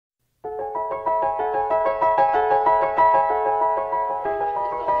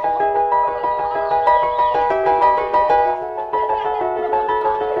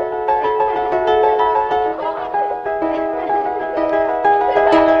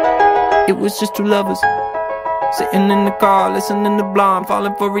It was just two lovers sitting in the car, listening to Blonde,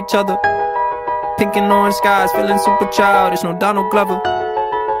 falling for each other. Pink and orange skies, feeling super childish, no Donald Glover.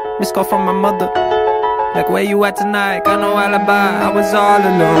 Missed call from my mother, like where you at tonight, got no alibi. I was all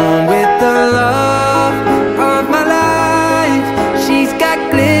alone with the love of my life. She's got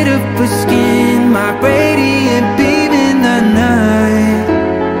glitter for skin, my radiant beam in the night.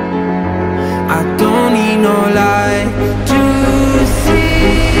 I don't need no light to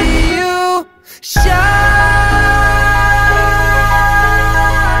see you shine.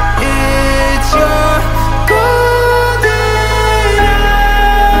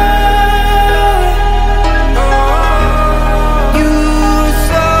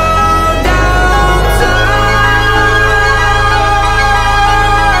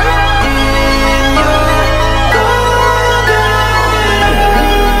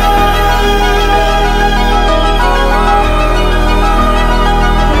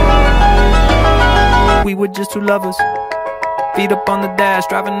 We were just two lovers, feet up on the dash,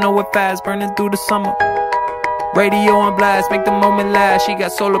 driving nowhere fast, burning through the summer. Radio on blast, make the moment last. She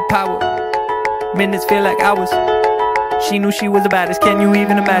got solar power, minutes feel like hours. She knew she was the baddest, can you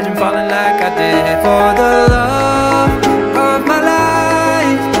even imagine falling like I did? For the love of my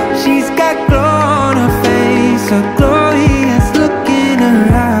life, she's got glow on her face, a glorious look in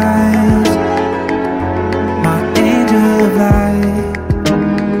her eyes. My angel of light.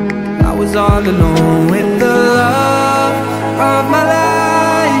 I was all alone with the love of my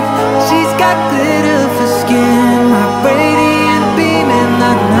life. She's got glitter for skin, my radiant beam in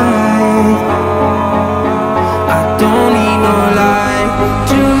the night. I don't need no light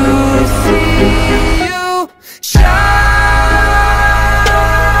to see you shine.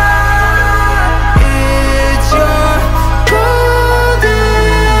 It's your golden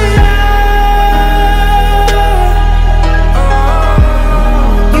hour.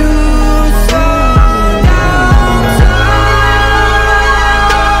 You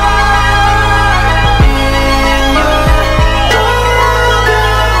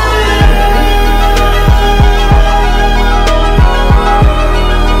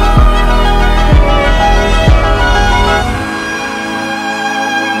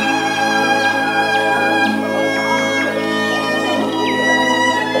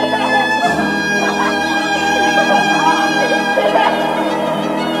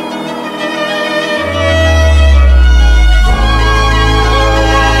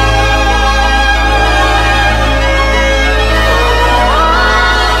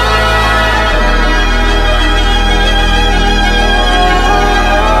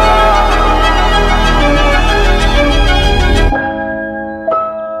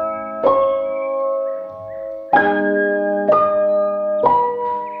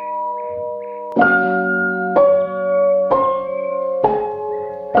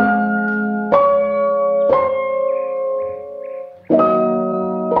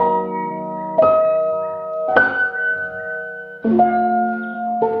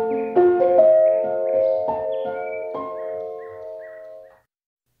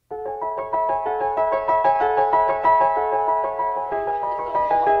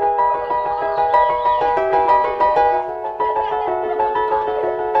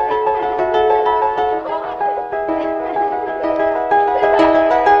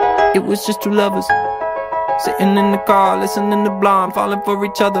It was just two lovers sitting in the car, listening to Blonde, falling for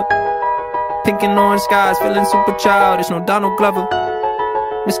each other. Pink and orange skies, feeling super childish, no Donald Glover.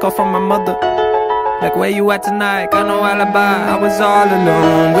 Missed call from my mother, like where you at tonight, got no alibi. I was all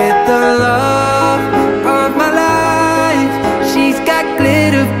alone with the love of my life. She's got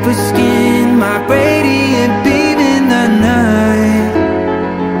glitter for skin, my radiant beam in the night.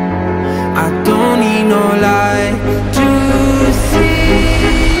 I don't need no light to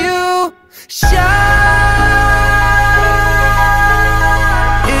see you shine.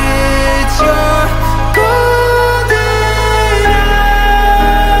 It's your golden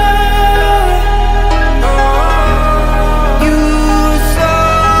hour. You slow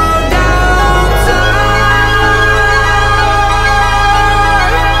down time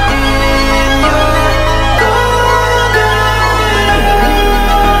in your golden.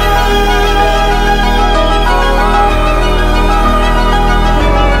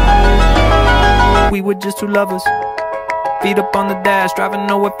 We were just two lovers, feet up on the dash, driving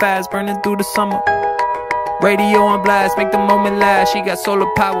nowhere fast, burning through the summer. Radio on blast, make the moment last. She got solar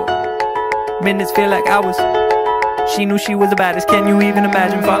power, minutes feel like hours. She knew she was the baddest, can you even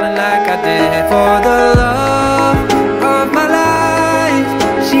imagine falling like I did? For the love of my life,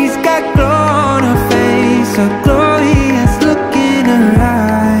 she's got glow on her face, a glorious look in her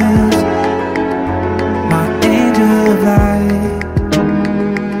eyes. My angel of light.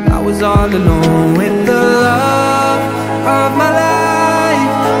 I was was all alone with the love of my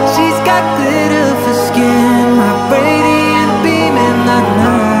life. She's got glitter for skin, my radiant beam in the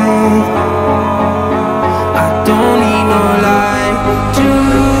night. I don't need no light to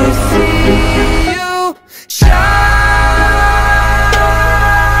see you shine.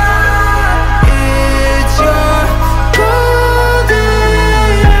 It's your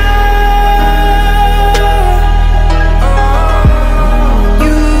golden hour.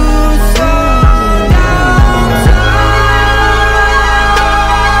 You slow down time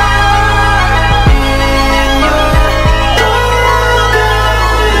in your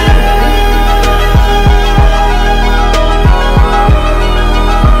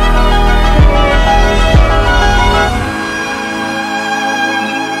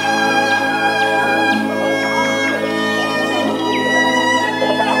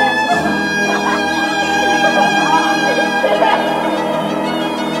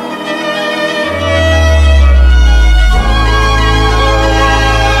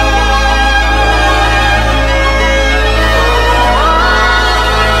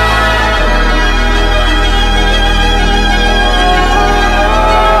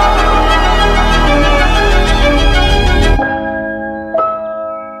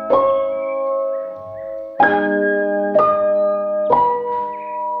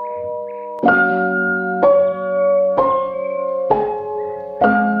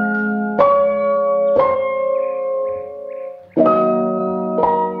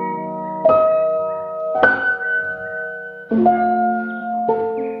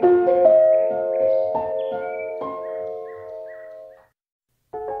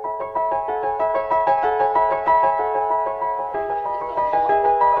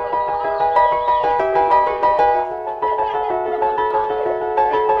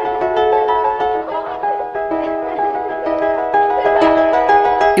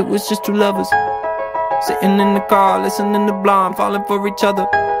It was just two lovers sitting in the car, listening to Blonde, falling for each other.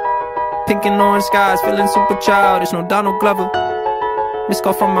 Pink and orange skies, feeling super childish. No Donald Glover. Missed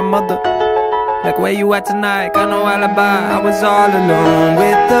call from my mother, like, where you at tonight? Got no alibi. I was all alone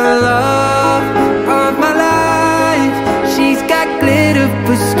with the love of my life. She's got glitter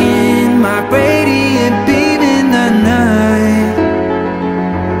for skin, my radiant beam in the night.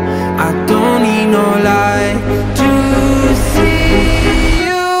 I don't need no light to see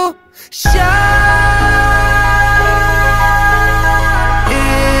you shine.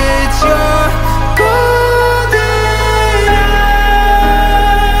 It's your golden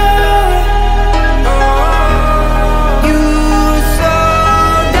hour. You slow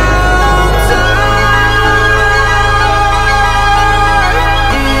down time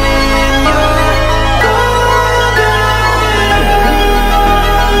in your golden.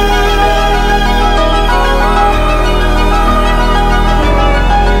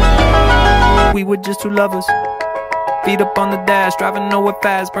 We were just two lovers, feet up on the dash, driving nowhere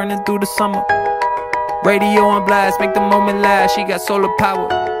fast, burning through the summer. Radio on blast, make the moment last. She got solar power,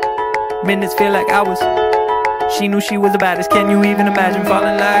 minutes feel like hours. She knew she was the baddest. Can you even imagine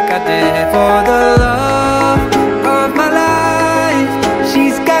falling like I did for the love of my life?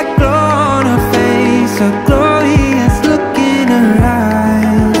 She's got glow on her face, a glorious look in her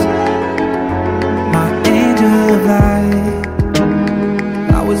eyes. My angel of light.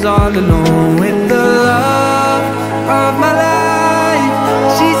 I was all alone with the love of my life.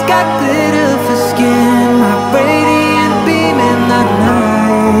 She's got glitter for skin, my radiant beam in the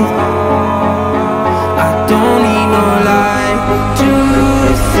night. I don't need no light to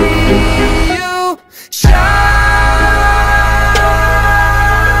see you shine.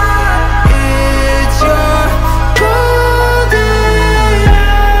 It's your golden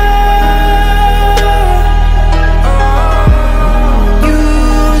hour. You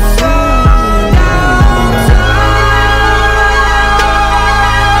slow down time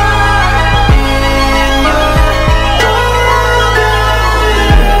in your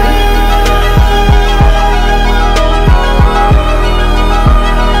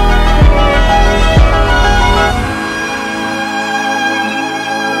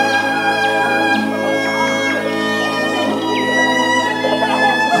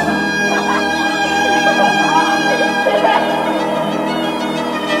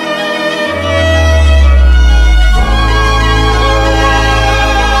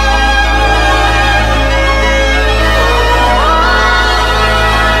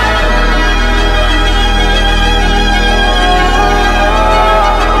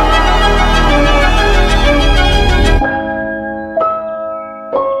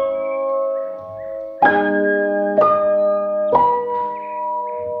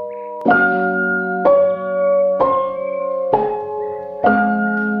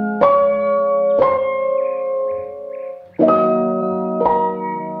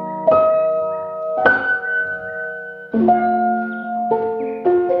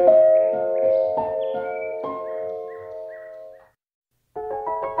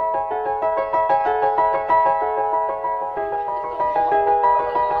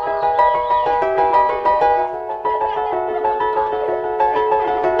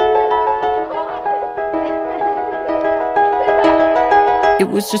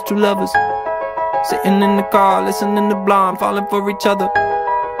was just two lovers sitting in the car, listening to Blonde, falling for each other.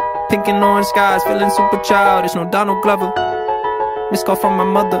 Pink and orange skies, feeling super childish, no Donald Glover. Missed call from my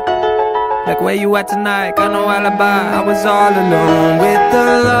mother, like where you at tonight, got no alibi. I was all alone with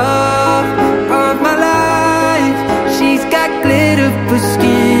the love of my life. She's got glitter for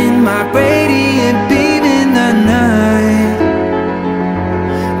skin, my radiant beam in the night.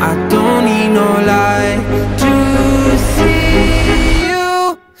 I don't need no light to see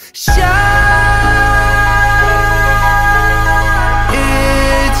you shine.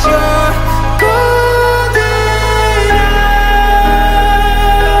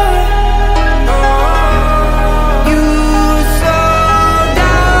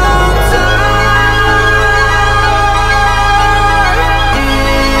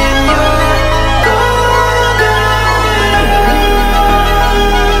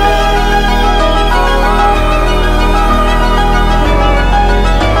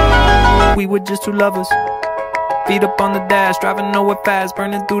 We were just two lovers, feet up on the dash, driving nowhere fast,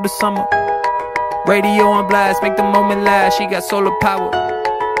 burning through the summer. Radio on blast, make the moment last. She got solar power,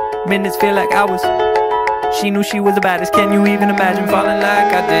 minutes feel like hours. She knew she was the baddest, can you even imagine falling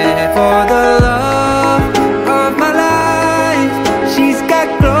like I did? For the love of my life, she's got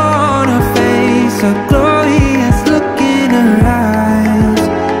glow on her face, a glorious look in her eyes.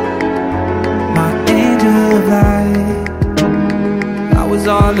 My angel of light. I was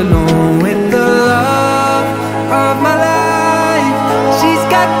all alone with the love of my life. She's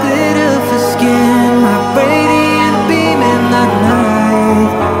got glitter for skin, my radiant beam in the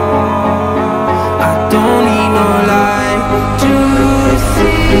night. I don't need no light to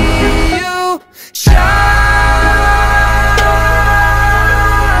see you shine.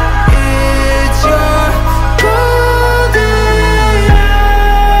 It's your golden hour.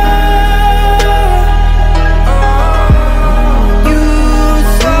 You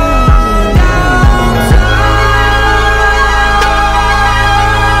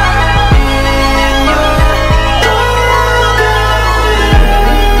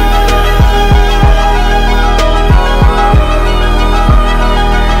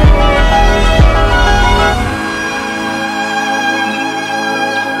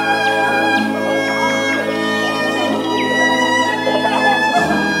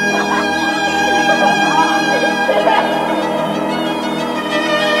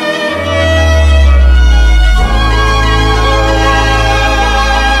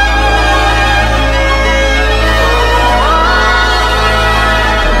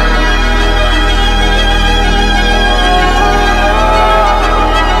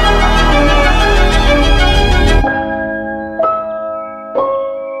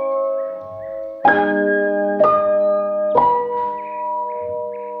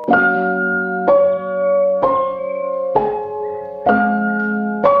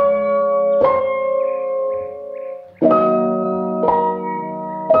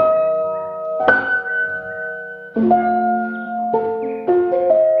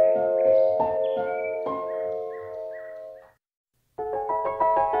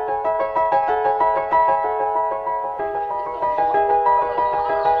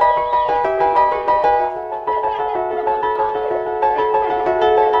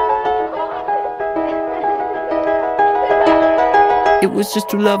It was just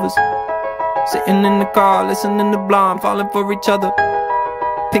two lovers sitting in the car, listening to Blonde, falling for each other.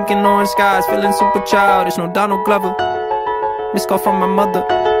 Pink and orange skies, feeling super childish, no Donald Glover. Missed call from my mother,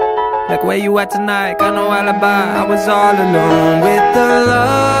 like where you at tonight, got no alibi. I was all alone with the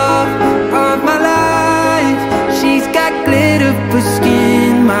love of my life. She's got glitter for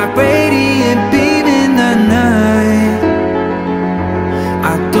skin, my radiant beam in the night.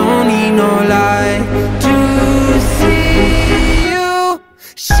 I don't need no light to see you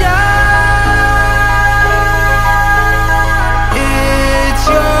shine. It's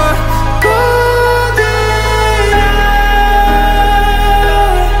your golden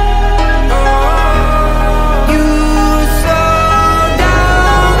hour. You slow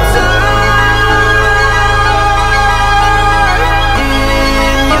down time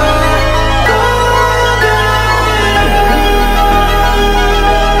in your golden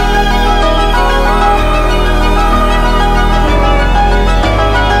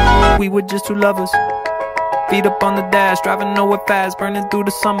hour. We were just two lovers, feet up on the dash, driving nowhere fast, burning through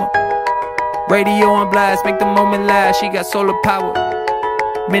the summer. Radio on blast, make the moment last. She got solar power,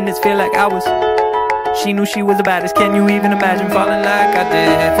 minutes feel like hours. She knew she was the baddest, can you even imagine falling like I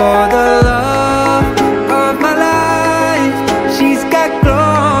did? For the love of my life, she's got glow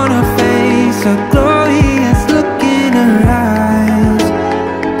on her face, a glorious look in her eyes.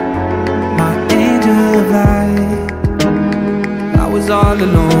 My angel of light. I was all alone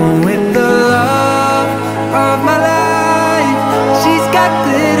alone with the love of my life. She's got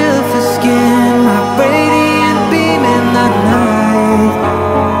glitter for skin, my radiant beam in the night.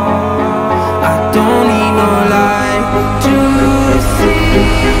 I don't need no light to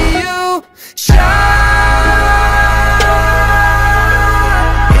see you shine.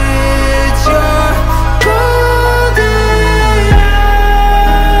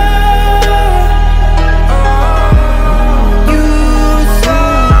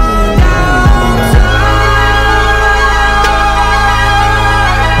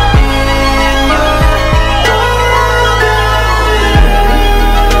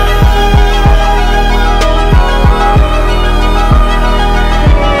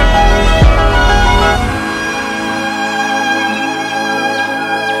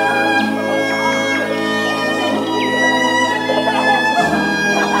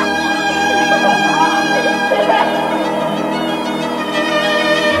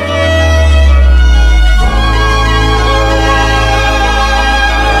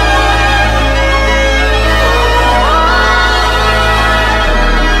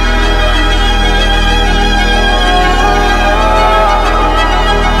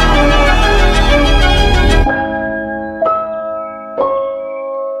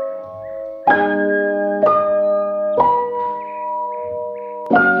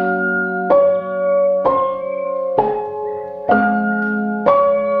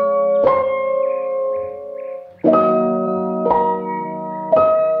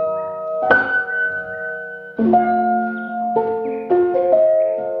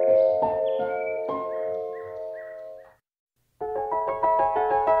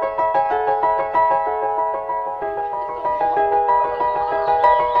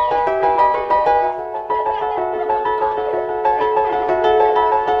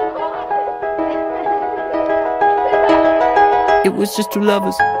 It was just two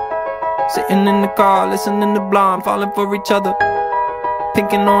lovers, sitting in the car, listening to Blonde, falling for each other.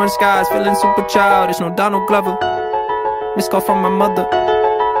 Pink and orange skies, feeling super childish, no Donald Glover. Missed call from my mother,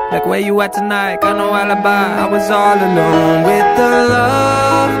 like where you at tonight, got no alibi. I was all alone with the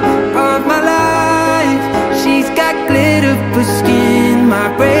love of my life. She's got glitter for skin, my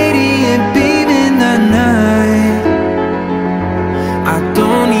radiant beam in the night. I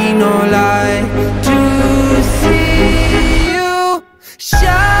don't need no light to see you shine.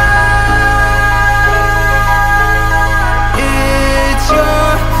 It's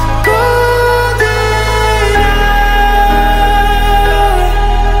your golden hour.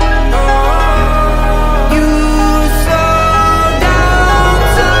 Oh, you slow down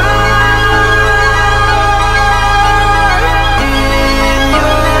time in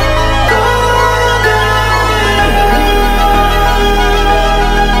your golden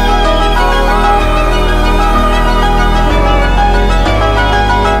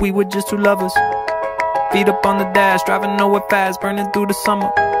hour. We were just two lovers, feet up on the dash, driving nowhere fast, burning through the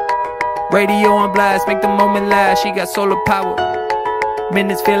summer. Radio on blast, make the moment last. She got solar power,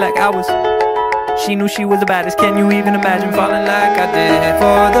 minutes feel like hours. She knew she was the baddest. Can you even imagine falling like I did?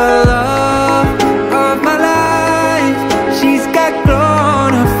 For the love of my life, she's got glow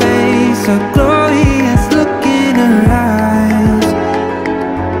on her face, a glorious look in her eyes.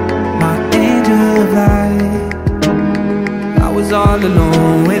 My angel of light. I was all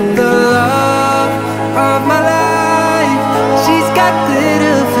alone with the love of my life. She's got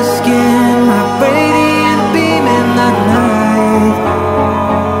glitter for skin, my radiant beam in the night.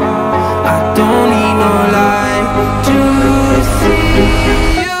 I don't need no light to see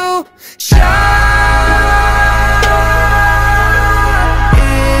you shine.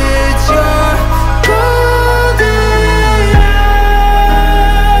 It's your golden hour.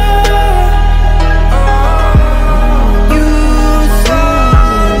 Oh, you slow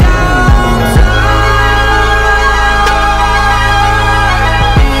down time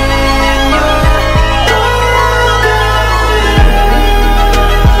in your golden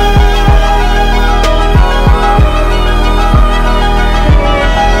hour.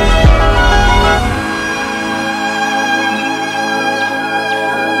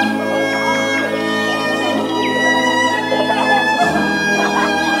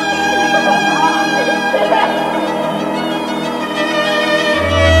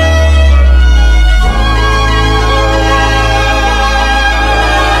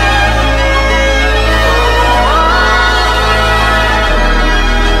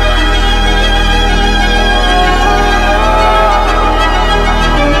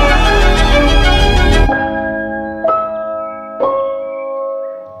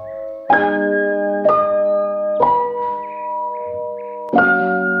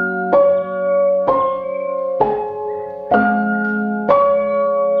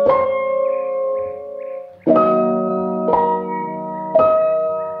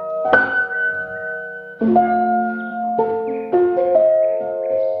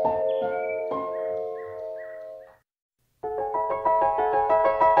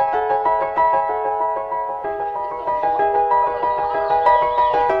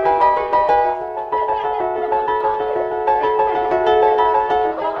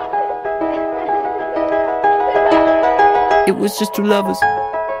 was just two lovers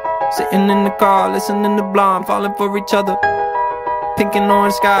sitting in the car, listening to Blonde, falling for each other. Pink and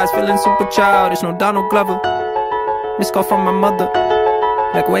orange skies, feeling super childish, no Donald Glover. Missed call from my mother,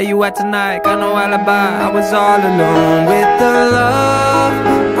 like where you at tonight, got no alibi. I was all alone with the love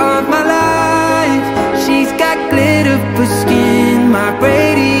of my life. She's got glitter for skin, my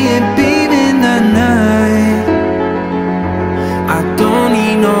radiant beam in the night. I don't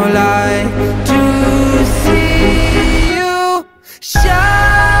need no light to see you shine.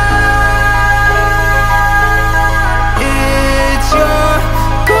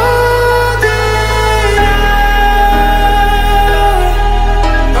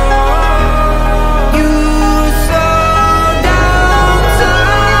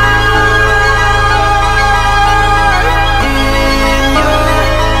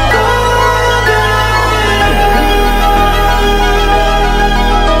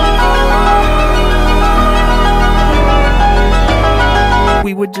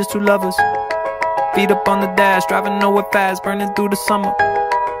 We were just two lovers, feet up on the dash, driving nowhere fast, burning through the summer.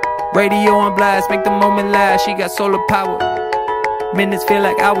 Radio on blast, make the moment last. She got solar power, minutes feel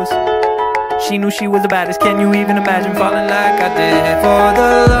like hours. She knew she was the baddest, can you even imagine falling like I did? For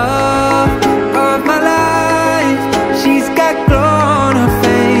the love of my life, she's got glow on her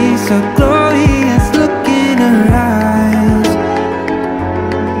face, a glorious look in her eyes.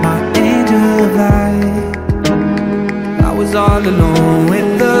 My angel of light. I was all alone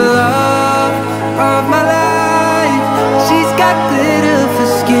with the love of my life. She's got glitter for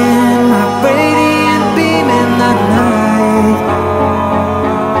skin, my radiant beam in the night.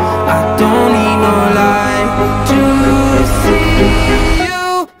 I don't need no light to see you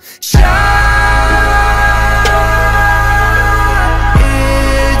shine.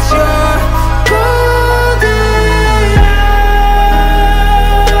 It's your golden hour.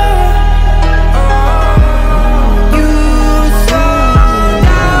 You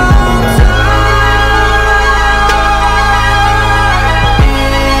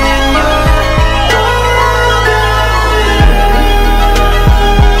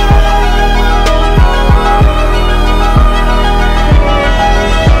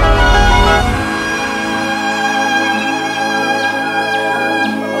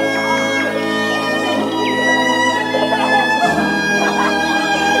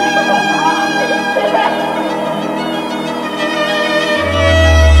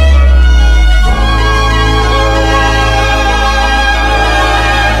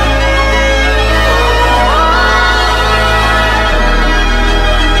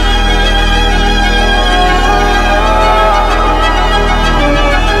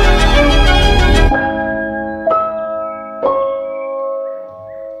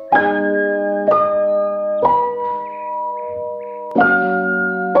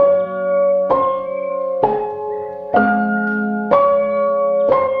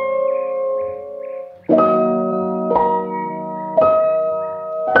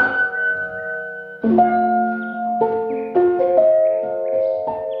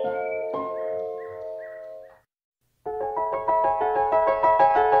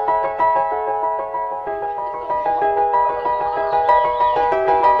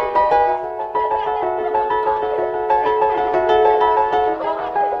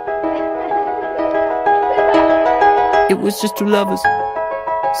It was just two lovers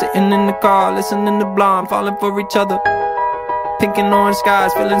sitting in the car, listening to Blonde, falling for each other. Pink and orange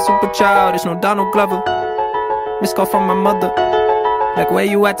skies, feeling super childish, no Donald Glover. Missed call from my mother, like where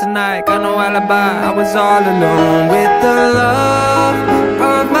you at tonight, got no alibi. I was all alone with the love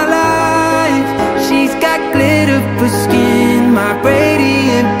of my life. She's got glitter for skin, my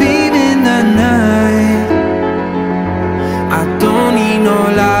radiant beam in the night. I don't need no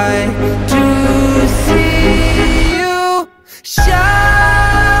light to see you shine.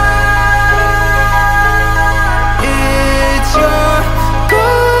 It's your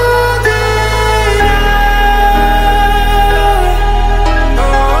golden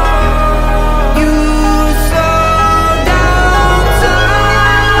hour. You slow down time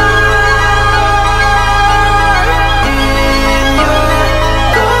in your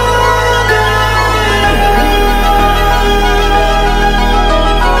golden.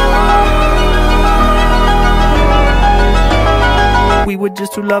 We were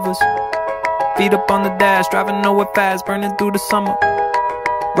just two lovers, feet up on the dash, driving nowhere fast, burning through the summer.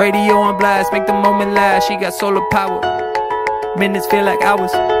 Radio on blast, make the moment last. She got solar power, minutes feel like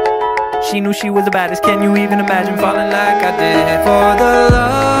hours. She knew she was the baddest, can you even imagine falling like I did? For the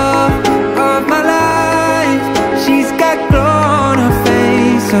love of my life, she's got glow on her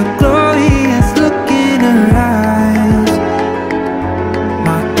face, a glorious look in her eyes.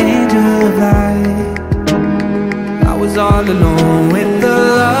 My angel of light. I was all alone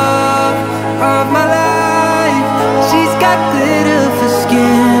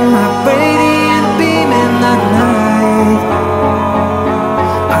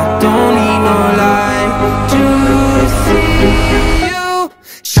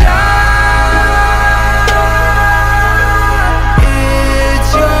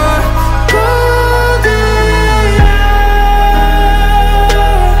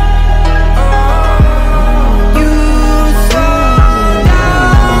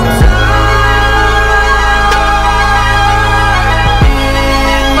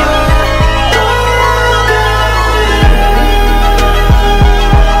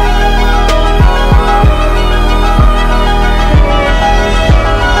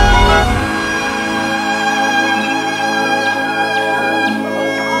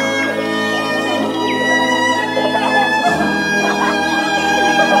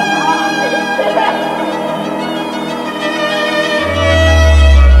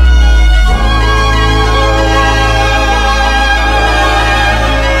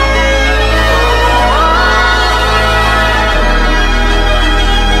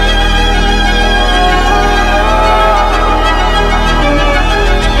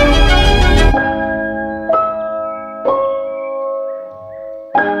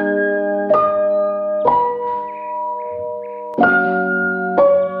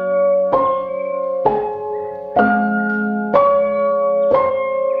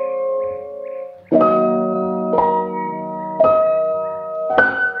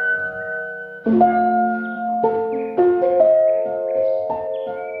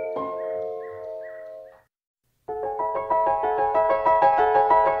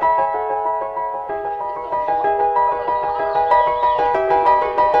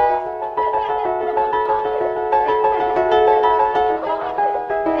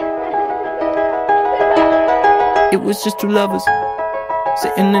was just two lovers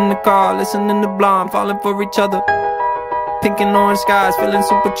sitting in the car, listening to Blonde, falling for each other. Pink and orange skies, feeling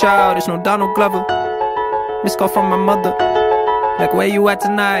super childish, no Donald Glover. Missed call from my mother, like where you at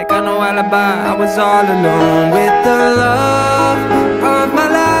tonight, got no alibi. I was all alone with the love of my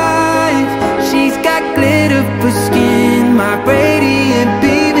life. She's got glitter for skin, my radiant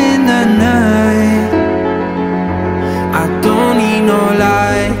beam in the night. I don't need no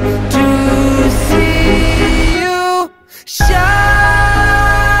light to see you shine.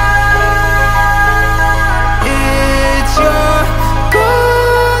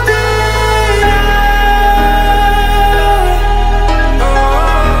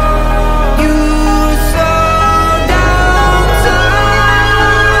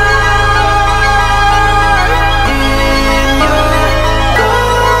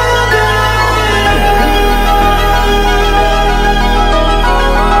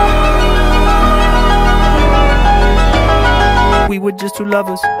 We were just two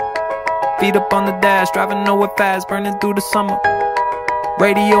lovers, feet up on the dash, driving nowhere fast, burning through the summer.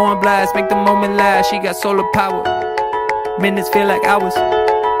 Radio on blast, make the moment last. She got solar power, minutes feel like hours.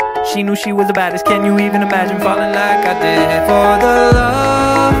 She knew she was the baddest, can you even imagine falling like I did? For the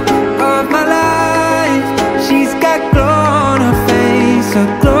love of my life, she's got glow on her face, a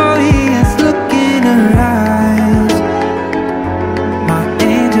glorious look in her eyes. My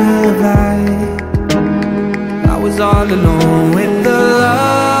angel of light. I was all alone with the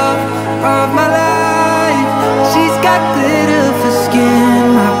love of my life. She's got glitter for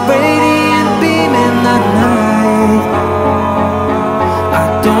skin, my radiant beam in the night. I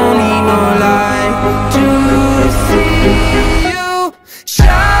don't need no light to see you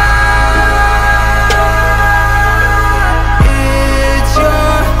shine. It's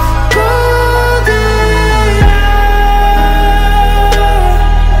your golden hour.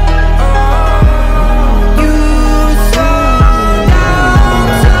 You slow down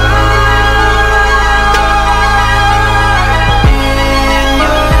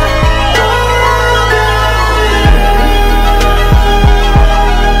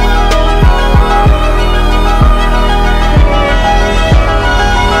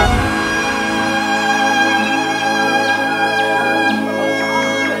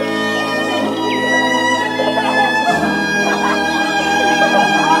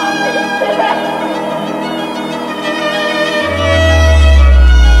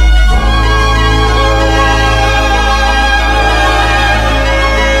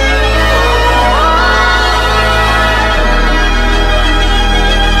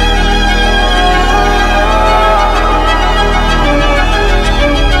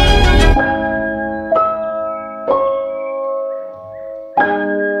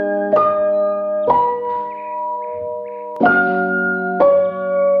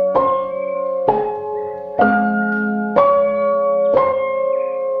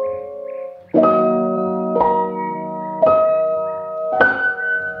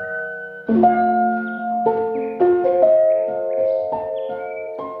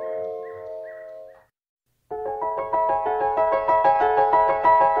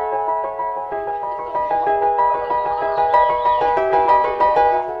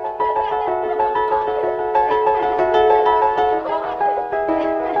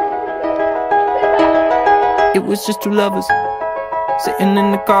It was just two lovers sitting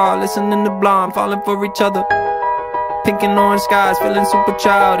in the car, listening to Blonde, falling for each other. Pink and orange skies, feeling super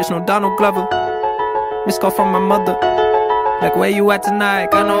childish, no Donald Glover. Missed call from my mother, like where you at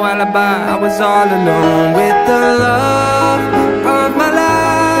tonight, got no alibi. I was all alone with the love of my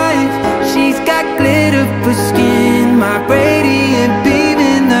life. She's got glitter for skin, my radiant beam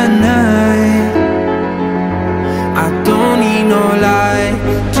in the night. I don't need no light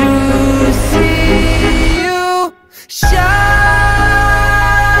to see you shine.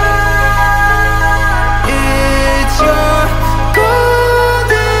 It's your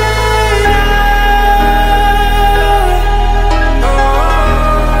golden hour.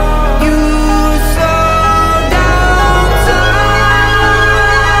 You slow down time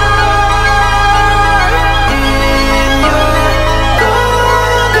in your golden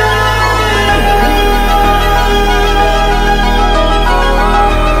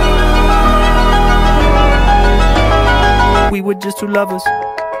hour. We were just two lovers,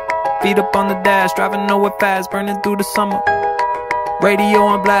 feet up on the dash, driving nowhere fast, burning through the summer. Radio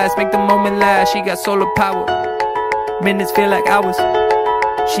on blast, make the moment last. She got solar power, minutes feel like hours.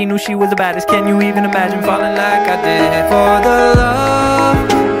 She knew she was the baddest, can you even imagine falling like I did? For the love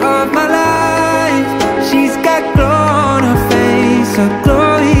of my life, she's got glow on her face, a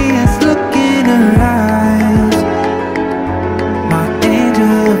glorious look in her eyes. My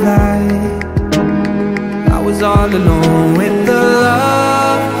angel of light. I was all alone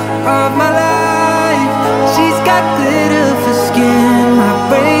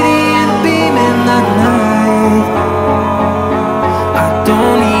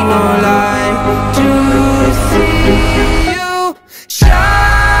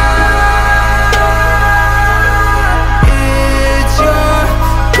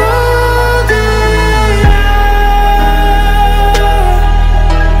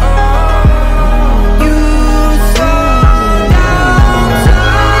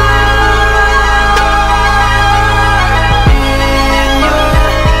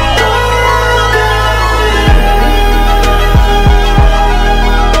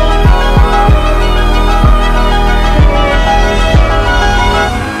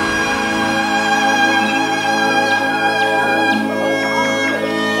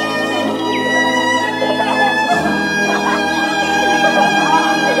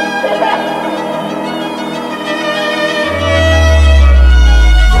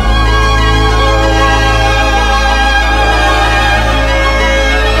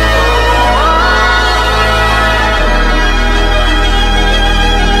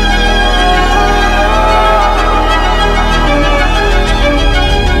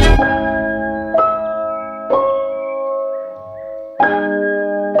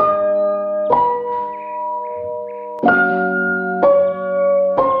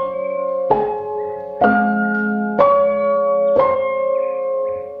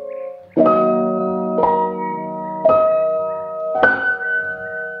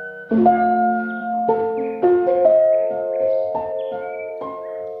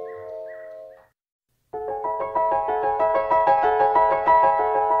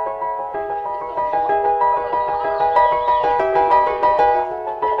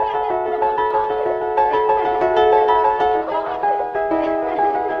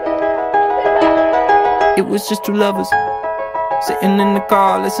was just two lovers sitting in the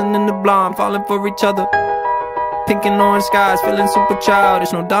car, listening to Blonde, falling for each other. Pink and orange skies, feeling super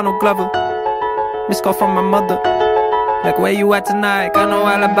childish, no Donald Glover. Missed call from my mother, like where you at tonight, got no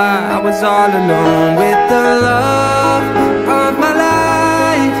alibi. I was all alone with the love of my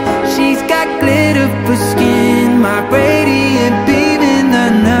life. She's got glitter for skin, my radiant beam in the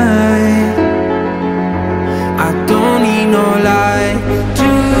night. I don't need no light to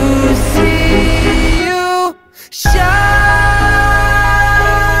see you shine.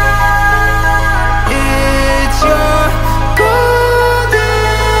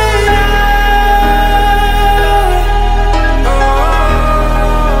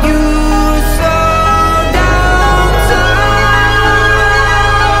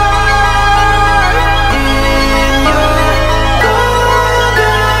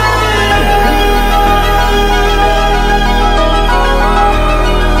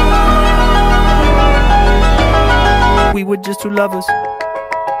 We were just two lovers,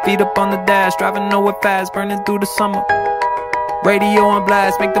 feet up on the dash, driving nowhere fast, burning through the summer. Radio on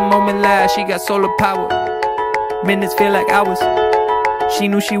blast, make the moment last. She got solar power, minutes feel like hours. She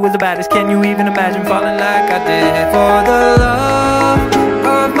knew she was the baddest, can you even imagine falling like I did? For the love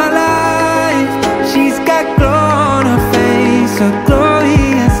of my life, she's got glow on her face, a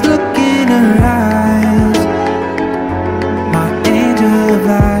glorious look in her eyes. My angel of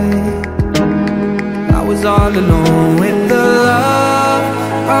light. I was all alone with the love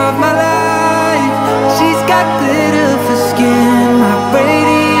of my life. She's got glitter for skin, my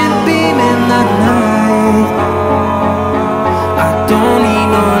radiant beam in the night. I don't need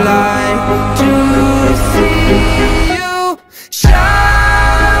no light to see you shine.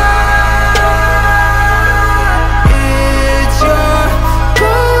 It's your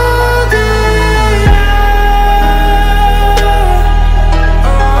golden hour.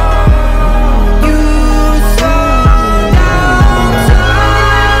 You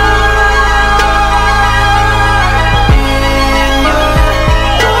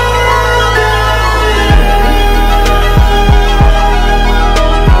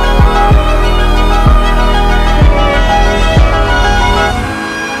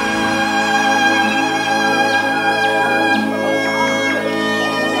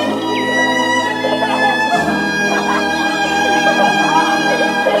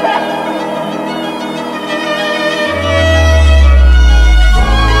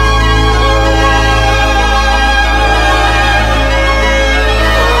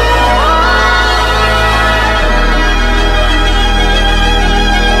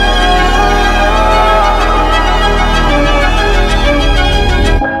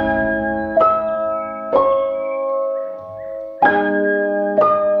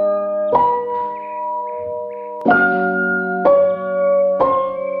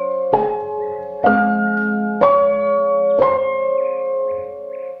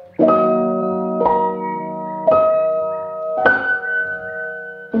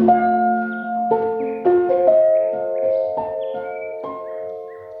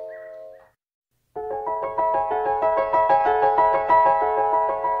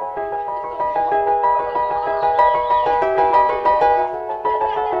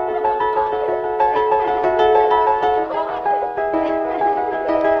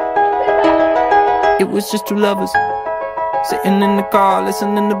It was just two lovers sitting in the car,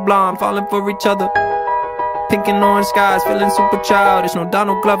 listening to Blonde, falling for each other. Pink and orange skies, feeling super childish, no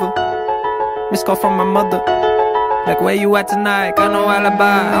Donald Glover. Missed call from my mother, like where you at tonight, got no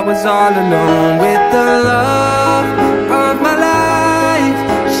alibi. I was all alone with the love of my life.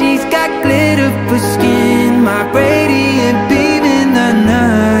 She's got glitter for skin, my radiant beam in the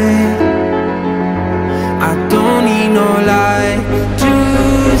night. I don't need no light to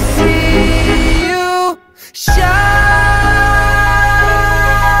see you shine.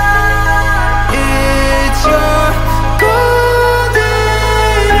 It's your golden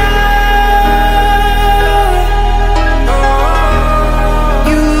hour.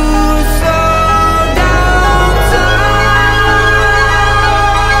 You slow down time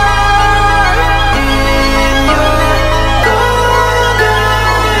in your golden.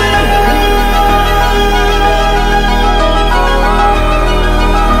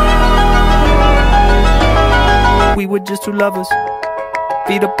 We were just two lovers,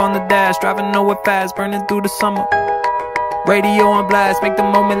 feet up on the dash, driving nowhere fast, burning through the summer. Radio on blast, make the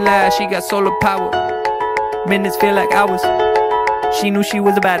moment last. She got solar power, minutes feel like hours. She knew she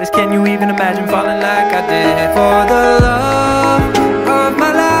was the baddest, can you even imagine falling like I did? For the love of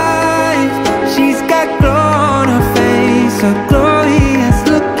my life, she's got glow on her face, a glorious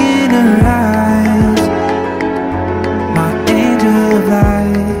look in her eyes. My angel of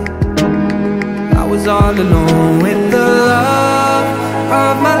light. I was all alone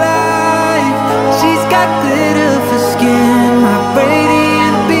got glitter for skin, my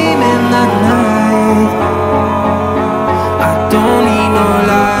radiant beam in the night. I don't need no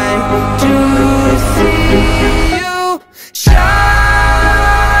light to see you shine.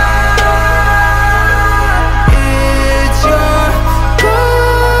 It's your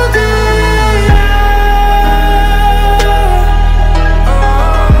golden hour.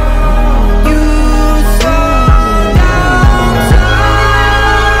 You slow down time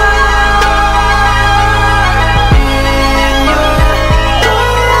in your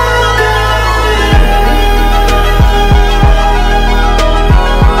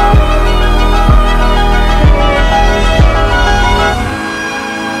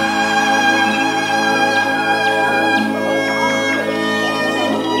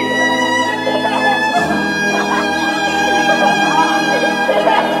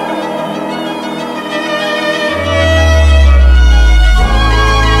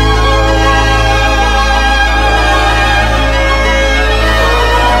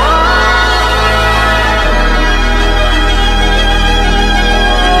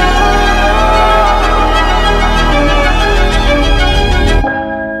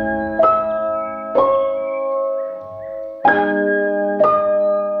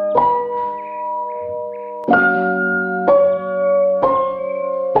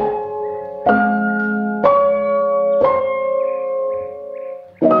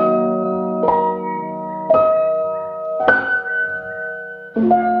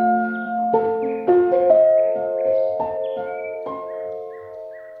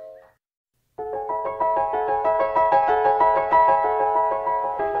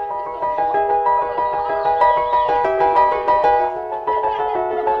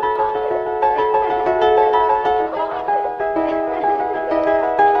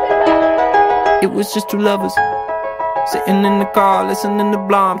It was just two lovers sitting in the car, listening to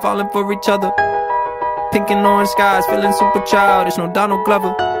Blonde, falling for each other. Pink and orange skies, feeling super childish, no Donald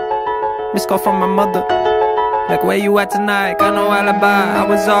Glover. Missed call from my mother, like where you at tonight, got no alibi. I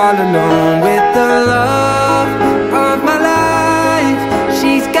was all alone with the love of my life.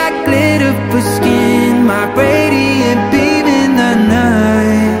 She's got glitter for skin, my radiant beam in the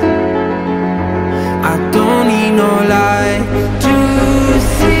night. I don't need no light to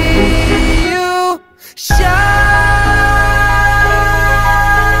see you shine.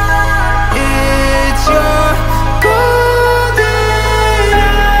 It's your golden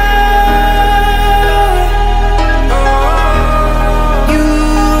hour. You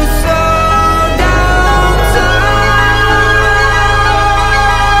slow down time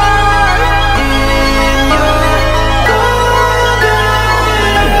in your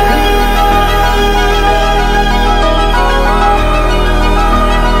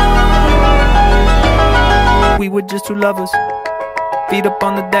golden. We were just two lovers, feet up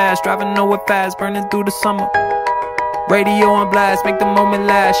on the dash, driving nowhere fast, burning through the summer. Radio on blast, make the moment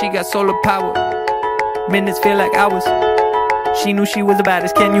last. She got solar power, minutes feel like hours. She knew she was the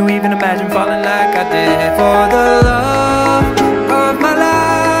baddest. Can you even imagine falling like I did for the love of my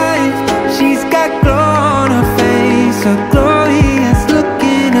life? She's got glow on her face, a glorious look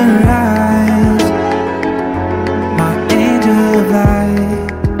in her eyes. My angel of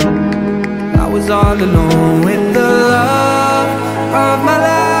light. I was all alone with the love of my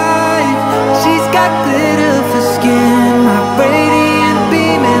life. She's got glitter for skin, my radiant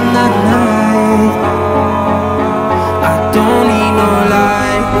beam in the night. I don't need no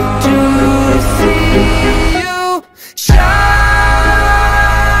light to see you shine.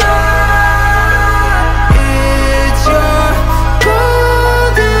 It's your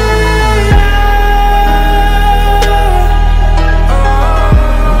golden hour.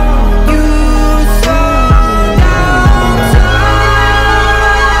 You slow down time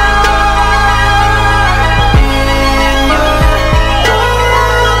in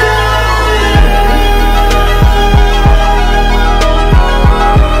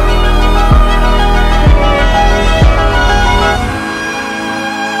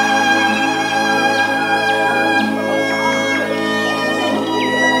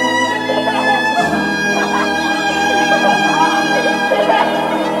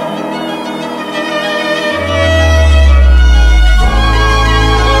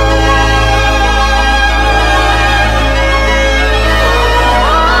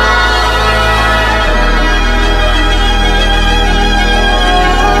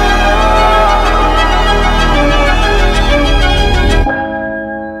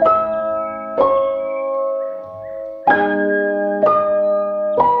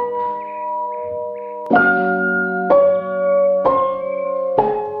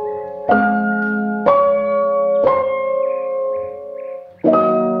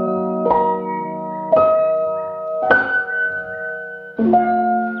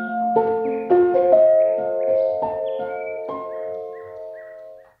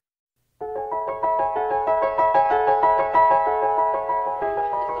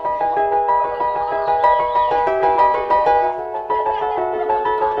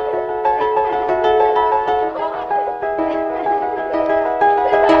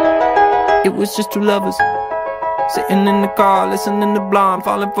was just two lovers sitting in the car, listening to Blonde,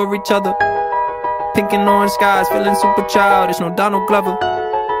 falling for each other. Pink and orange skies, feeling super childish, no Donald Glover.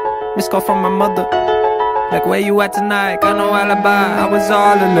 Missed call from my mother, like where you at tonight, got no alibi. I was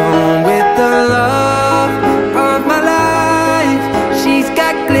all alone with the love of my life. She's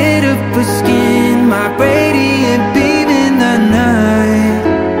got glitter for skin, my radiant beam in the night.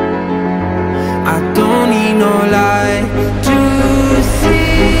 I don't need no light to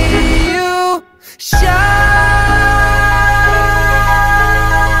see you shine.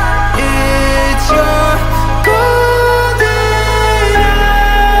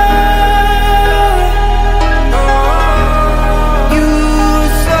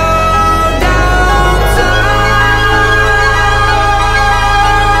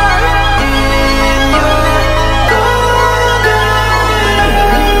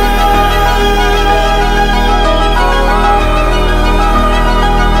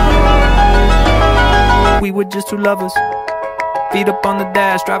 We were just two lovers, feet up on the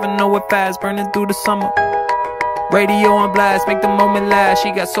dash, driving nowhere fast, burning through the summer. Radio on blast, make the moment last.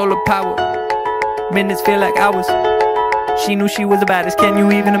 She got solar power, minutes feel like hours. She knew she was the baddest. Can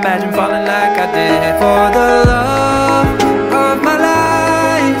you even imagine falling like I did? For the love of my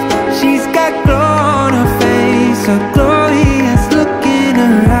life, she's got glow on her face, a glorious look in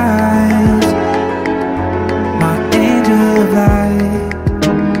her eyes, my angel of light.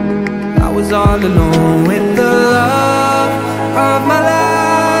 I was all alone with the love of my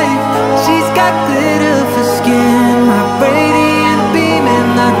life. She's got glitter for skin, my radiant beam in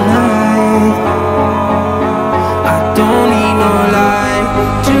the night. I don't need no light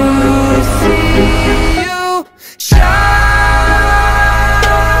to see you shine.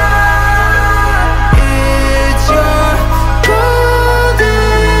 It's your golden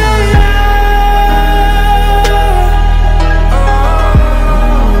hour.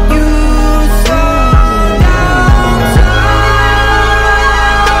 You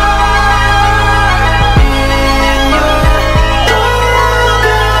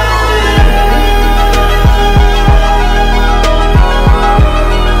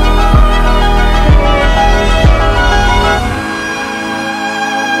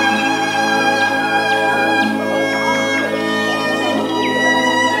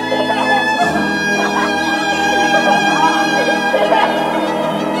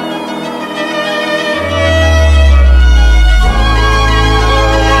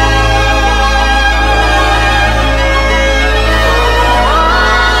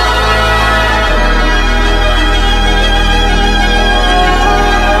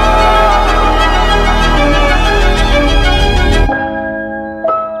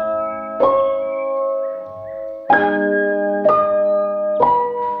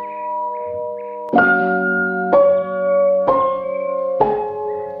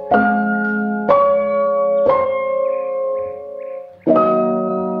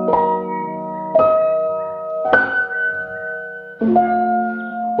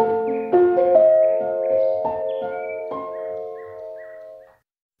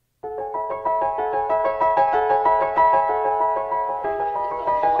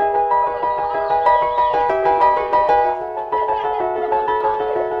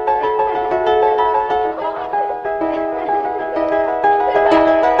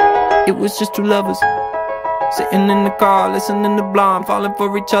It was just two lovers sitting in the car, listening to Blonde, falling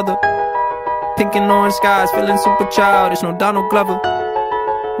for each other. Pink and orange skies, feeling super childish, no Donald Glover.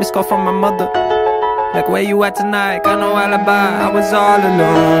 Missed call from my mother, like where you at tonight, got no alibi. I was all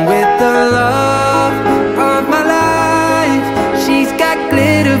alone with the love of my life. She's got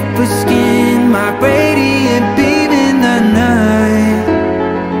glitter for skin, my radiant beam in the night.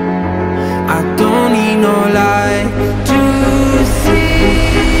 I don't need no light to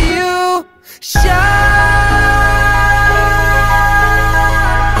see you shine.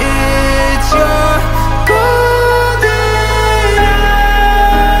 It's your golden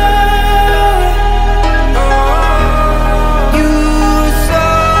hour. You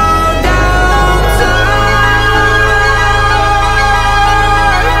slow down time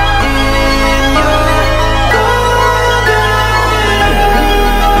in your golden.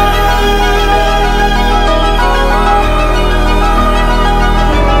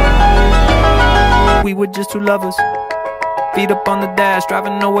 We were just two lovers, feet up on the dash,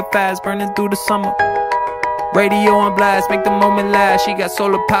 driving nowhere fast, burning through the summer. Radio on blast, make the moment last. She got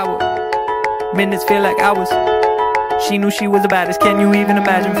solar power, minutes feel like hours. She knew she was the baddest. Can you even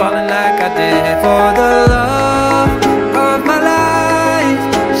imagine falling like I did? For the love of my life,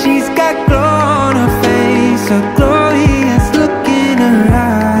 she's got glow on her face, a glorious look in her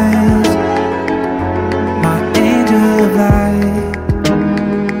eyes, my angel of light.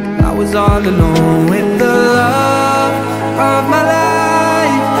 I was all alone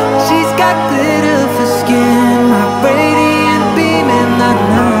got glitter for skin, my radiant beam in the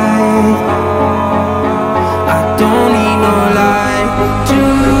night. I don't need no light to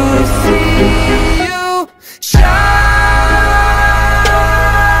see you shine.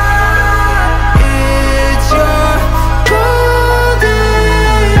 It's your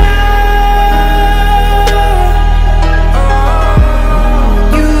golden hour.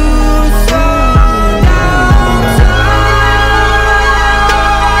 You slow down time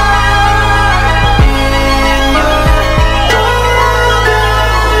in your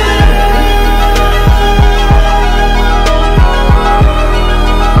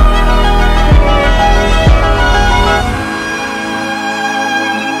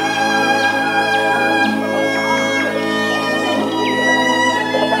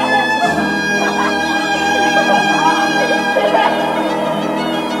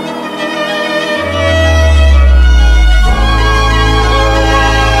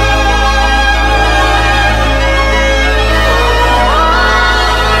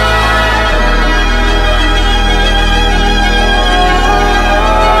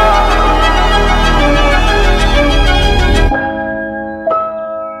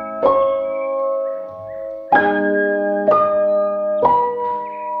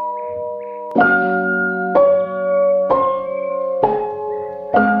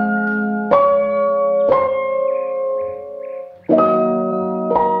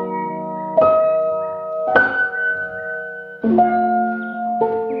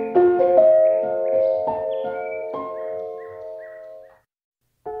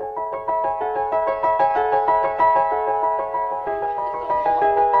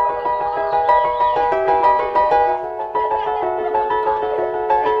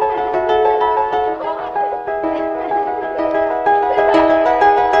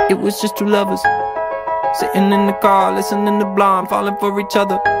It was just two lovers sitting in the car, listening to Blonde, falling for each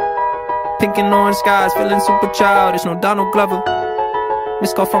other. Pink and orange skies, feeling super childish, no Donald Glover.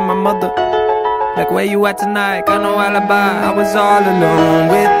 Missed call from my mother, like where you at tonight, got no alibi. I was all alone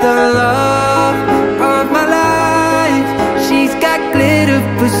with the love of my life. She's got glitter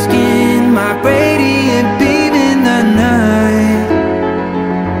for skin, my radiant beam in the night.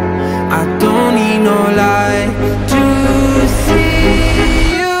 I don't need no light to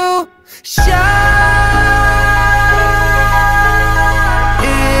see you shine.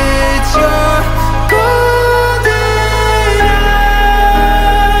 It's your golden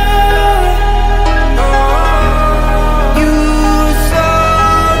hour. You slow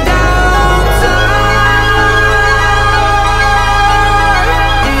down time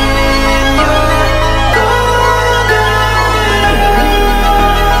in your golden.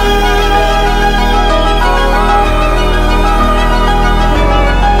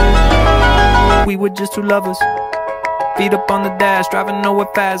 We were just two lovers, feet up on the dash, driving nowhere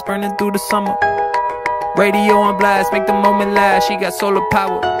fast, burning through the summer. Radio on blast, make the moment last. She got solar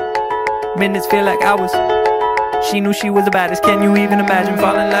power, minutes feel like hours. She knew she was the baddest, can you even imagine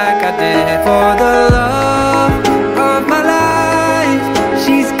falling like I did? For the love of my life,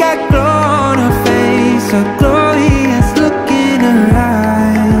 she's got glow on her face, a glorious look in her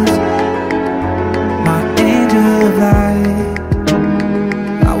eyes. My angel of light.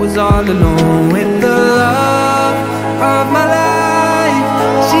 I was all alone with the love of my life.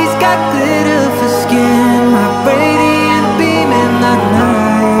 She's got glitter for skin, my radiant beam in the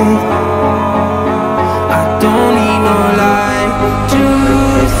night. I don't need no light to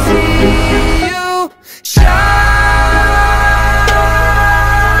see you shine.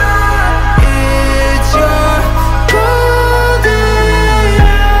 It's your golden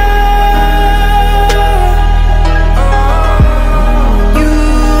hour. You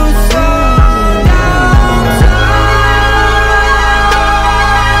slow down time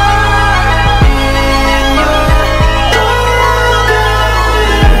in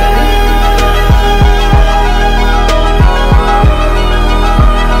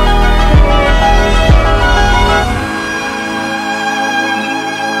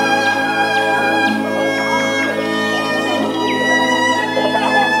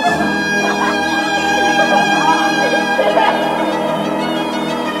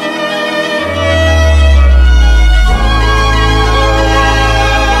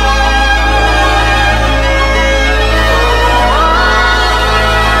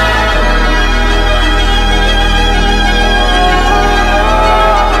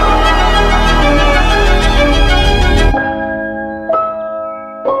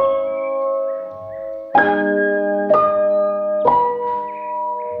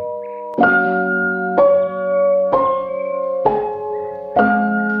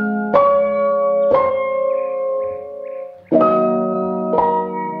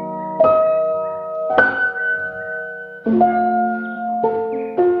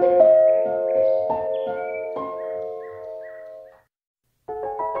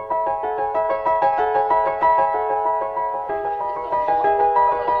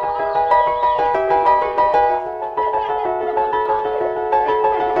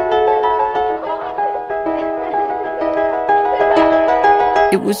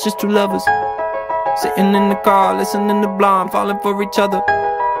It was just two lovers sitting in the car, listening to Blonde, falling for each other.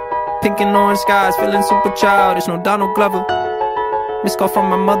 Pink and orange skies, feeling super childish, no Donald Glover. Missed call from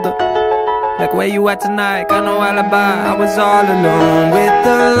my mother, like, where you at tonight? Got no alibi. I was all alone with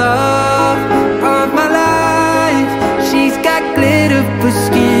the love of my life. She's got glitter for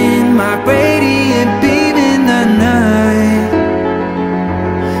skin, my radiant beam in the night.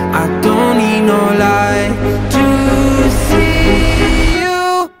 I don't need no light to see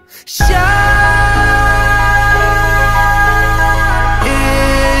you shine.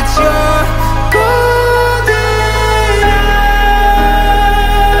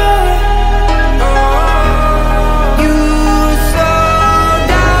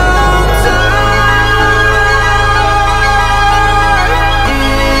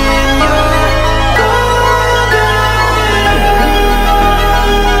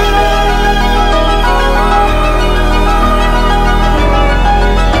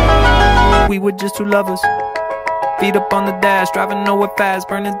 We were just two lovers, feet up on the dash, driving nowhere fast,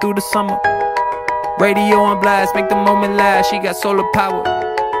 burning through the summer. Radio on blast, make the moment last. She got solar power,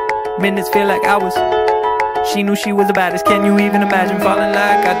 minutes feel like hours. She knew she was the baddest. Can you even imagine falling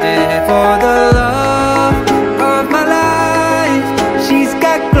like I did? For the love of my life, she's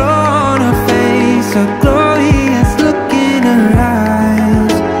got glow on her face, a glorious look in her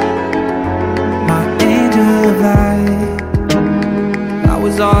eyes. My angel of light. I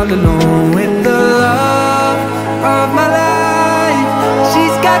was all alone with the love of my life.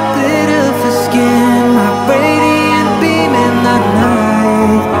 She's got glitter for skin, my radiant beam in the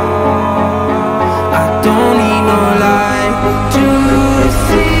night. I don't need no light to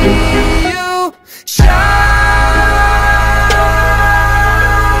see you shine.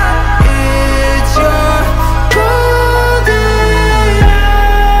 It's your golden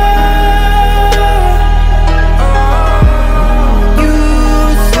hour. You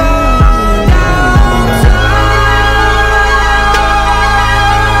slow down Feelin.